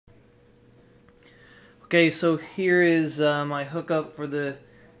Okay, so here is my hookup for the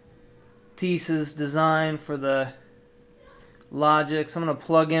Teeces design for the Logics. I'm going to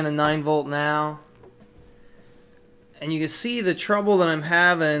plug in a 9-volt now. And you can see the trouble that I'm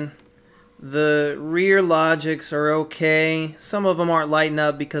having. The rear Logics are okay. Some of them aren't lighting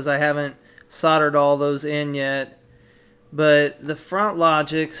up because I haven't soldered all those in yet. But the front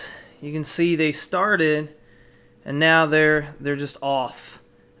Logics, you can see they started and now they're just off.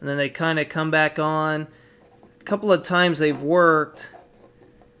 And then they kind of come back on. A couple of times they've worked,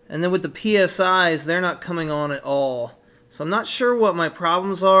 and then with the PSIs they're not coming on at all. So I'm not sure what my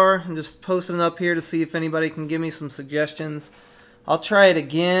problems are. I'm just posting it up here to see if anybody can give me some suggestions. I'll try it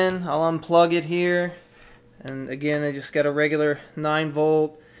again. I'll unplug it here, and again I just got a regular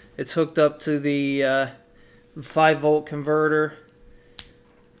 9-volt. It's hooked up to the 5-volt converter.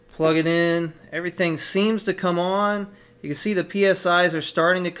 Plug it in. Everything seems to come on. You can see the PSIs are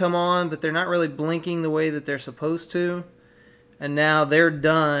starting to come on, but they're not really blinking the way that they're supposed to. And now they're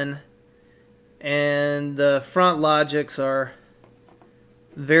done. And the front Logics are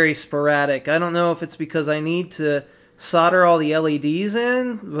very sporadic. I don't know if it's because I need to solder all the LEDs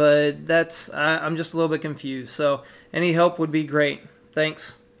in, but I'm just a little bit confused. So any help would be great.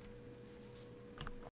 Thanks.